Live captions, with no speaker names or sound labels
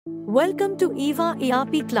Welcome to EvA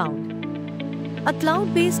ERP Cloud, a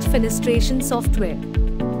cloud-based fenestration software.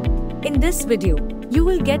 In this video, you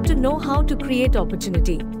will get to know how to create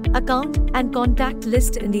opportunity, account, and contact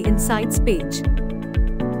list in the Insights page.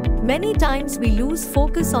 Many times we lose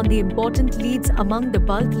focus on the important leads among the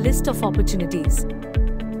bulk list of opportunities.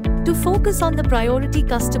 To focus on the priority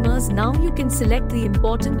customers, now you can select the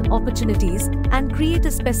important opportunities and create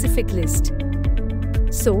a specific list.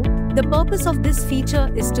 So, the purpose of this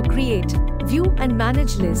feature is to create, view and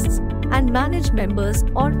manage lists, and manage members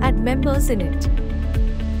or add members in it.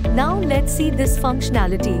 Now let's see this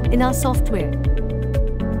functionality in our software.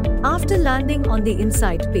 After landing on the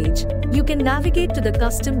Insight page, you can navigate to the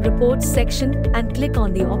Custom Reports section and click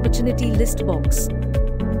on the Opportunity List box.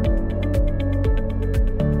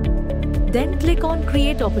 Then click on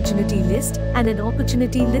Create Opportunity List and an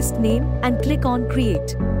opportunity list name and click on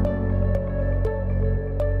Create.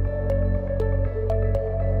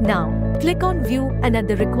 Now, click on View and add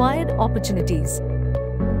the required opportunities.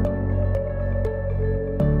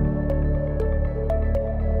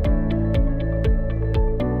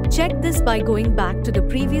 Check this by going back to the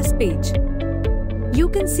previous page. You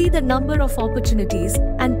can see the number of opportunities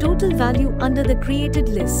and total value under the created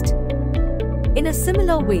list. In a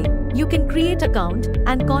similar way, you can create account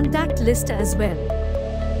and contact list as well.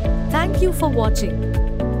 Thank you for watching.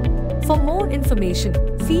 For more information,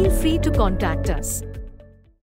 feel free to contact us.